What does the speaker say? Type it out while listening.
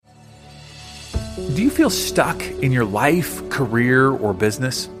Do you feel stuck in your life, career, or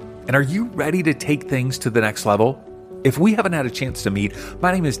business? And are you ready to take things to the next level? If we haven't had a chance to meet,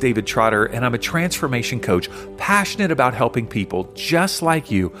 my name is David Trotter, and I'm a transformation coach passionate about helping people just like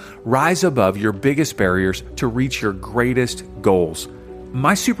you rise above your biggest barriers to reach your greatest goals.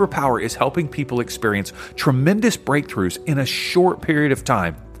 My superpower is helping people experience tremendous breakthroughs in a short period of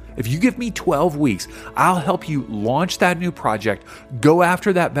time. If you give me 12 weeks, I'll help you launch that new project, go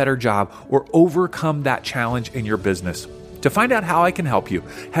after that better job, or overcome that challenge in your business. To find out how I can help you,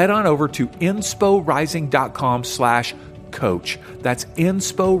 head on over to insporising.com/coach. That's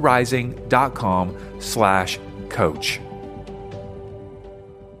insporising.com/coach.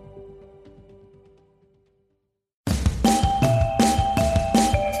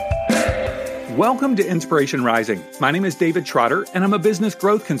 Welcome to Inspiration Rising. My name is David Trotter, and I'm a business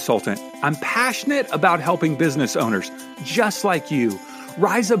growth consultant. I'm passionate about helping business owners, just like you,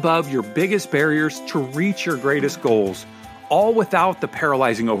 rise above your biggest barriers to reach your greatest goals, all without the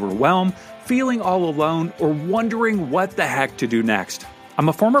paralyzing overwhelm, feeling all alone, or wondering what the heck to do next. I'm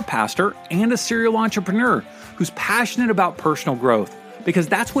a former pastor and a serial entrepreneur who's passionate about personal growth because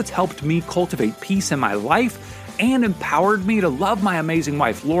that's what's helped me cultivate peace in my life and empowered me to love my amazing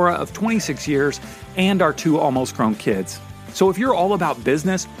wife, Laura, of 26 years, and our 2 almost grown kids. So if you're all about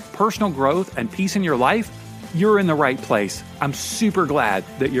business, personal growth, and peace in your life, you're in the right place. I'm super glad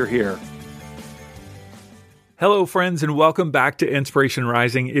that you're here. Hello, friends, and welcome back to Inspiration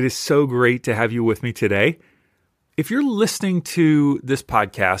Rising. It is so great to have you with me today. If you're listening to this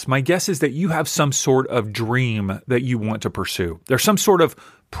podcast, my guess is that you have some sort of dream that you want to pursue. There's some sort of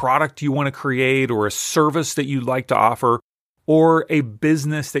product you want to create, or a service that you'd like to offer, or a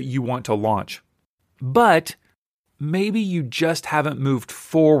business that you want to launch. But maybe you just haven't moved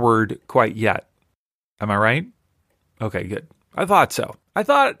forward quite yet. Am I right? Okay, good. I thought so. I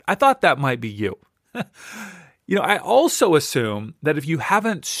thought that might be you. I also assume that if you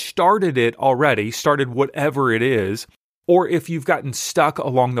haven't started it already, started whatever it is, or if you've gotten stuck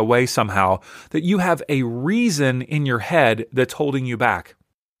along the way somehow, that you have a reason in your head that's holding you back.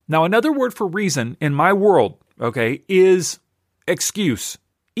 Now, another word for reason in my world, is excuse.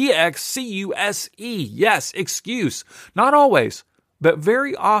 E-X-C-U-S-E. Yes, excuse. Not always, but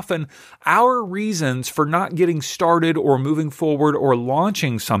very often our reasons for not getting started or moving forward or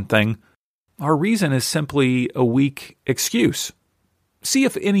launching something, our reason is simply a weak excuse. See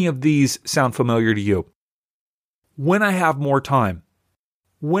if any of these sound familiar to you. When I have more time,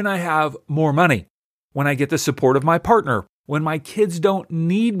 when I have more money, when I get the support of my partner, when my kids don't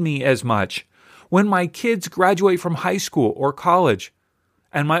need me as much, when my kids graduate from high school or college,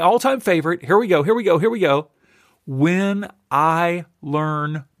 and my all-time favorite, here we go, when I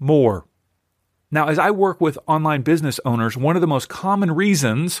learn more. Now, as I work with online business owners, one of the most common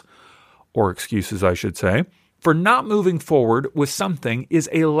reasons, or excuses I should say, for not moving forward with something is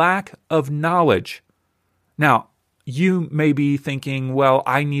a lack of knowledge. Now, you may be thinking, well,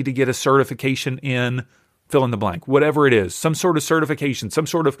 I need to get a certification in fill in the blank, whatever it is, some sort of certification, some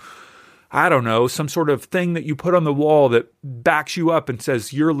sort of, some sort of thing that you put on the wall that backs you up and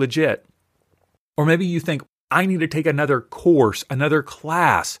says you're legit. Or maybe you think, I need to take another course, another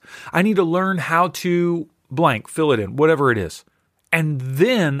class. I need to learn how to blank, fill it in, whatever it is. And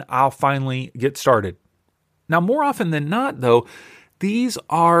then I'll finally get started. Now, more often than not, though, these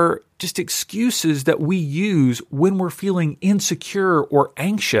are just excuses that we use when we're feeling insecure or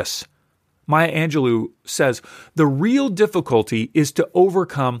anxious. Maya Angelou says, the real difficulty is to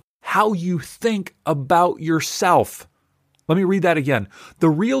overcome how you think about yourself. Let me read that again. The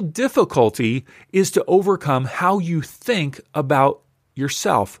real difficulty is to overcome how you think about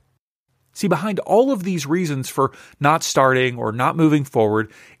yourself. See, behind all of these reasons for not starting or not moving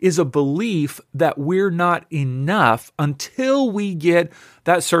forward is a belief that we're not enough until we get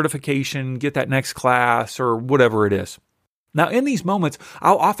that certification, get that next class, or whatever it is. Now, in these moments,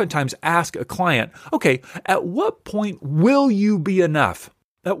 I'll oftentimes ask a client, okay, at what point will you be enough?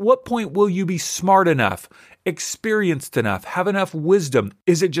 At what point will you be smart enough, experienced enough, have enough wisdom?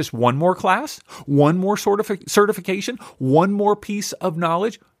 Is it just one more class, one more certification, one more piece of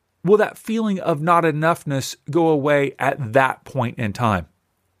knowledge? Will that feeling of not enoughness go away at that point in time?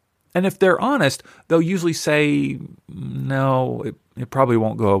 And if they're honest, they'll usually say, no, it probably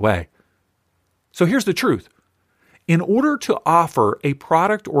won't go away. So here's the truth. In order to offer a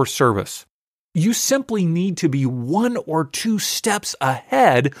product or service, you simply need to be 1 or 2 steps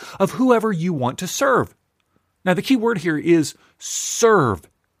ahead of whoever you want to serve. Now, the key word here is serve.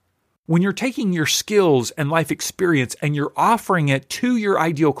 When you're taking your skills and life experience and you're offering it to your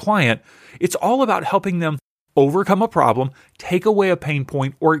ideal client, it's all about helping them overcome a problem, take away a pain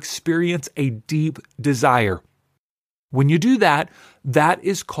point, or experience a deep desire. When you do that, that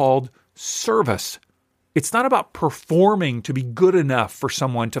is called service. It's not about performing to be good enough for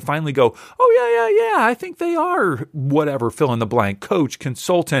someone to finally go, oh, yeah, I think they are whatever, fill in the blank, coach,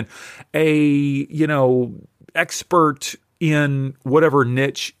 consultant, expert in whatever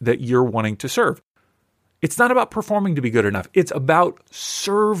niche that you're wanting to serve. It's not about performing to be good enough. It's about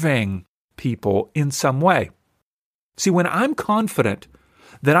serving people in some way. See, when I'm confident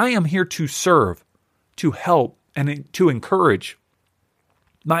that I am here to serve, to help, and to encourage,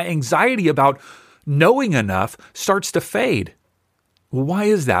 my anxiety about knowing enough starts to fade. Well, why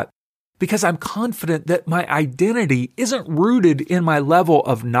is that? Because I'm confident that my identity isn't rooted in my level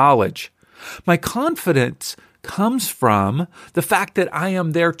of knowledge. My confidence comes from the fact that I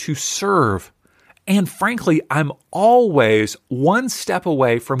am there to serve. And frankly, I'm always one step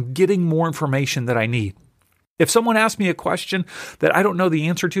away from getting more information that I need. If someone asks me a question that I don't know the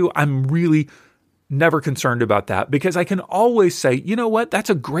answer to, I'm really never concerned about that because I can always say, you know what, that's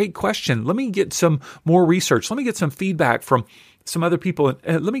a great question. Let me get some more research. Let me get some feedback from some other people.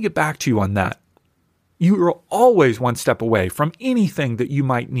 And let me get back to you on that. You are always one step away from anything that you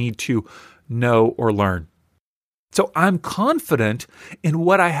might need to know or learn. So I'm confident in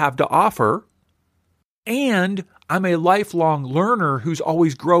what I have to offer, and I'm a lifelong learner who's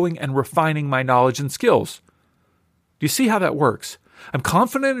always growing and refining my knowledge and skills. Do you see how that works? I'm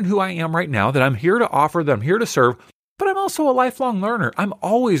confident in who I am right now, that I'm here to offer, that I'm here to serve, but I'm also a lifelong learner. I'm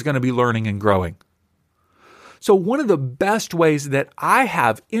always going to be learning and growing. So one of the best ways that I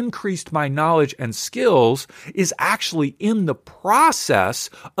have increased my knowledge and skills is actually in the process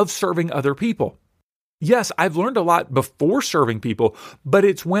of serving other people. Yes, I've learned a lot before serving people, but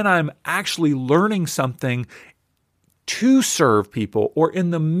it's when I'm actually learning something to serve people or in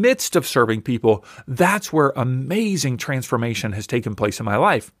the midst of serving people, that's where amazing transformation has taken place in my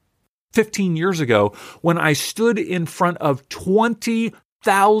life. 15 years ago, when I stood in front of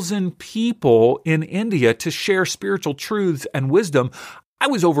 20,000 people in India to share spiritual truths and wisdom, I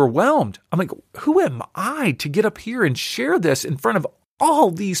was overwhelmed. I'm like, who am I to get up here and share this in front of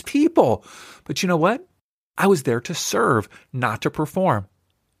all these people? But you know what? I was there to serve, not to perform.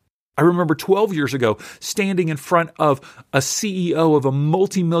 I remember 12 years ago standing in front of a CEO of a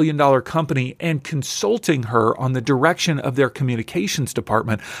multi-million-dollar company and consulting her on the direction of their communications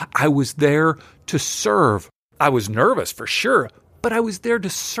department. I was there to serve. I was nervous for sure, but I was there to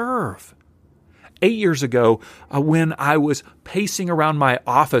serve. 8 years ago, when I was pacing around my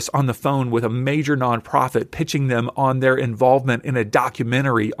office on the phone with a major nonprofit, pitching them on their involvement in a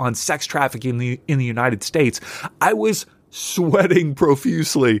documentary on sex trafficking in the United States, I was sweating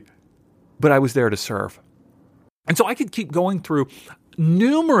profusely, but I was there to serve. And so I could keep going through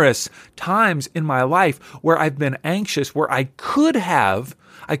numerous times in my life where I've been anxious, where I could have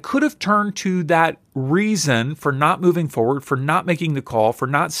turned to that reason for not moving forward, for not making the call, for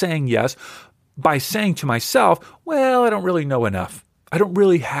not saying yes, by saying to myself, well, I don't really know enough. I don't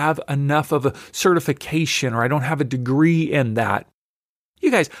really have enough of a certification, or I don't have a degree in that.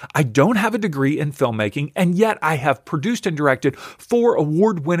 You guys, I don't have a degree in filmmaking, and yet I have produced and directed 4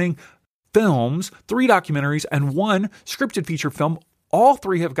 award-winning films, 3 documentaries, and 1 scripted feature film. All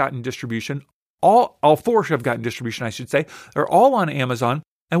 3 have gotten distribution. All 4 have gotten distribution, I should say. They're all on Amazon,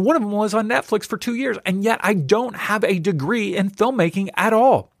 and one of them was on Netflix for 2 years, and yet I don't have a degree in filmmaking at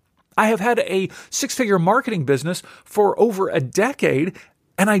all. I have had a 6-figure marketing business for over a decade,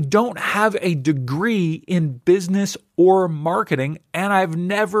 and I don't have a degree in business or marketing, and I've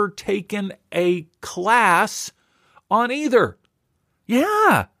never taken a class on either.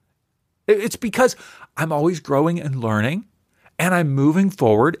 Yeah, it's because I'm always growing and learning, and I'm moving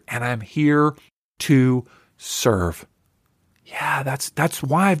forward, and I'm here to serve. Yeah, that's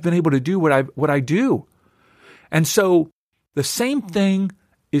why I've been able to do what I do. And so the same thing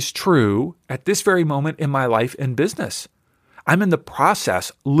is true at this very moment in my life in business. I'm in the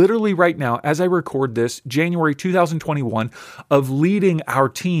process, literally right now, as I record this, January 2021, of leading our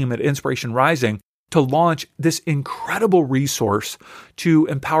team at Inspiration Rising to launch this incredible resource to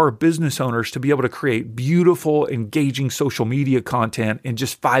empower business owners to be able to create beautiful, engaging social media content in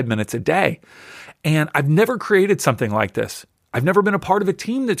just 5 minutes a day. And I've never created something like this. I've never been a part of a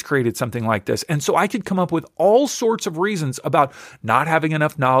team that's created something like this. And so I could come up with all sorts of reasons about not having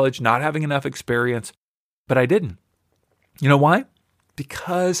enough knowledge, not having enough experience, but I didn't. You know why?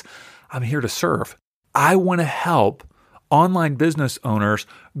 Because I'm here to serve. I want to help online business owners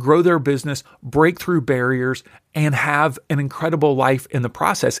grow their business, break through barriers, and have an incredible life in the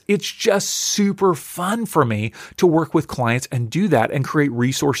process. It's just super fun for me to work with clients and do that and create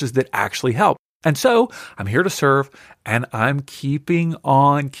resources that actually help. And so I'm here to serve, and I'm keeping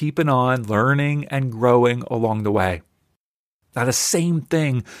on learning and growing along the way. Now, the same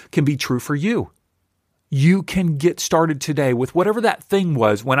thing can be true for you. You can get started today with whatever that thing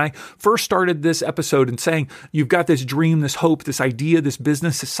was. When I first started this episode and saying you've got this dream, this hope, this idea, this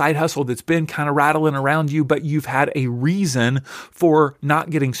business, this side hustle that's been kind of rattling around you, but you've had a reason for not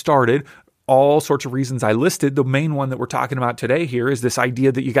getting started. All sorts of reasons I listed. The main one that we're talking about today here is this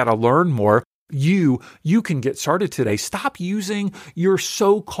idea that you got to learn more. You can get started today. Stop using your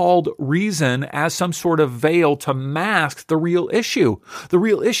so-called reason as some sort of veil to mask the real issue. The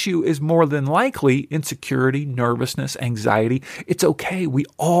real issue is more than likely insecurity, nervousness, anxiety. It's okay. We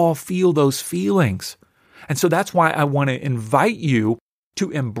all feel those feelings. And so that's why I want to invite you to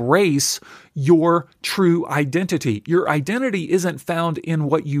embrace your true identity. Your identity isn't found in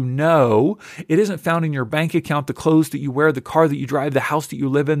what you know. It isn't found in your bank account, the clothes that you wear, the car that you drive, the house that you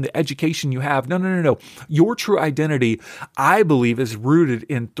live in, the education you have. No. Your true identity, I believe, is rooted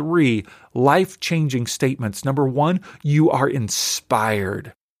in 3 life-changing statements. Number 1, you are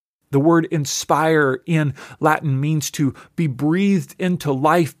inspired. The word inspire in Latin means to be breathed into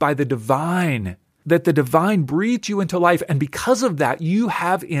life by the divine. That the divine breathed you into life, and because of that, you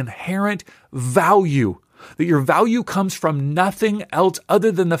have inherent value. That your value comes from nothing else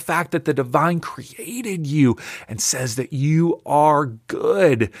other than the fact that the divine created you and says that you are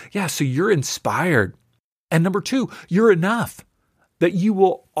good. Yeah, so you're inspired. And number 2, you're enough. That you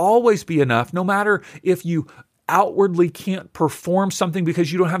will always be enough, no matter if you outwardly can't perform something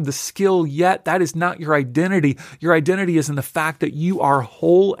because you don't have the skill yet. That is not your identity. Your identity is in the fact that you are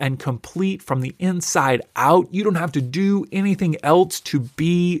whole and complete from the inside out. You don't have to do anything else to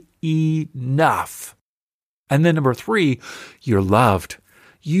be enough. And then number 3, you're loved.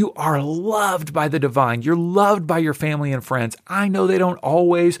 You are loved by the divine. You're loved by your family and friends. I know they don't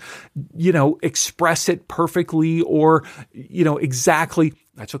always, express it perfectly or, exactly.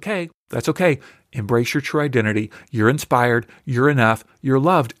 That's okay. That's okay. Embrace your true identity. You're inspired. You're enough. You're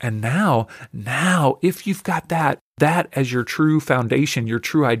loved. And now, if you've got that as your true foundation, your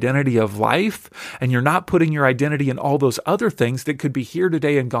true identity of life, and you're not putting your identity in all those other things that could be here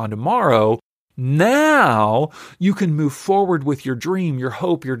today and gone tomorrow, now you can move forward with your dream, your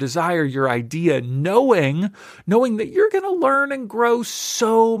hope, your desire, your idea, knowing that you're going to learn and grow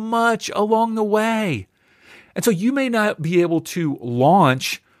so much along the way. And so you may not be able to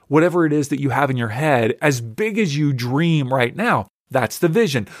launch whatever it is that you have in your head as big as you dream right now. That's the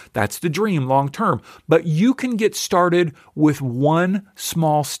vision. That's the dream long term. But you can get started with one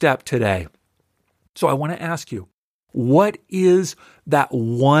small step today. So I want to ask you, what is that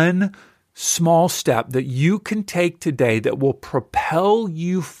one small step that you can take today that will propel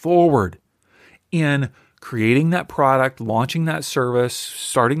you forward in creating that product, launching that service,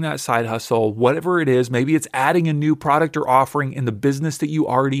 starting that side hustle, whatever it is? Maybe it's adding a new product or offering in the business that you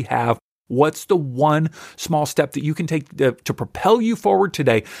already have. What's the one small step that you can take to propel you forward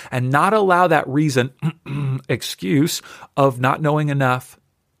today and not allow that reason, excuse of not knowing enough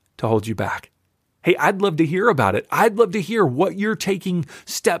to hold you back? Hey, I'd love to hear about it. I'd love to hear what you're taking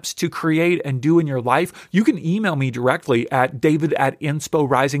steps to create and do in your life. You can email me directly at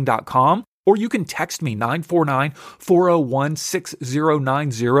david@insporising.com. Or you can text me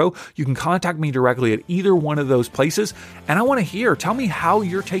 949-401-6090. You can contact me directly at either one of those places. And I want to hear, tell me how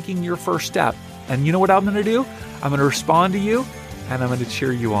you're taking your first step. And you know what I'm going to do? I'm going to respond to you and I'm going to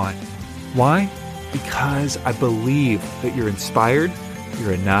cheer you on. Why? Because I believe that you're inspired,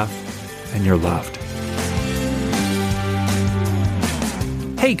 you're enough, and you're loved.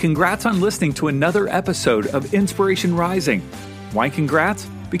 Hey, congrats on listening to another episode of Inspiration Rising. Why congrats?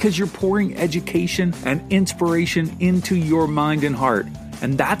 Because you're pouring education and inspiration into your mind and heart.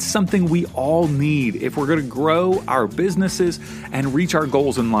 And that's something we all need if we're going to grow our businesses and reach our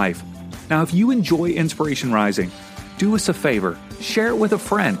goals in life. Now, if you enjoy Inspiration Rising, do us a favor, share it with a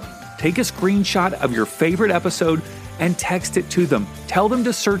friend. Take a screenshot of your favorite episode and text it to them. Tell them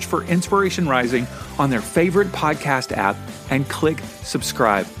to search for Inspiration Rising on their favorite podcast app and click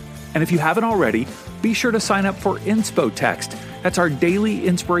subscribe. And if you haven't already, be sure to sign up for Inspo Text. That's our daily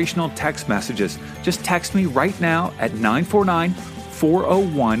inspirational text messages. Just text me right now at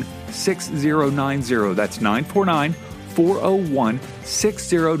 949-401-6090. That's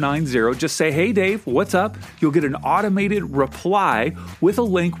 949-401-6090. Just say, hey, Dave, what's up? You'll get an automated reply with a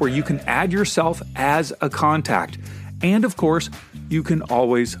link where you can add yourself as a contact. And of course, you can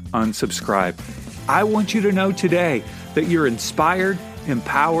always unsubscribe. I want you to know today that you're inspired,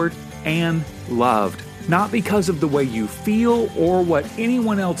 empowered, and loved. Not because of the way you feel or what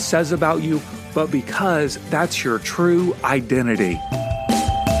anyone else says about you, but because that's your true identity.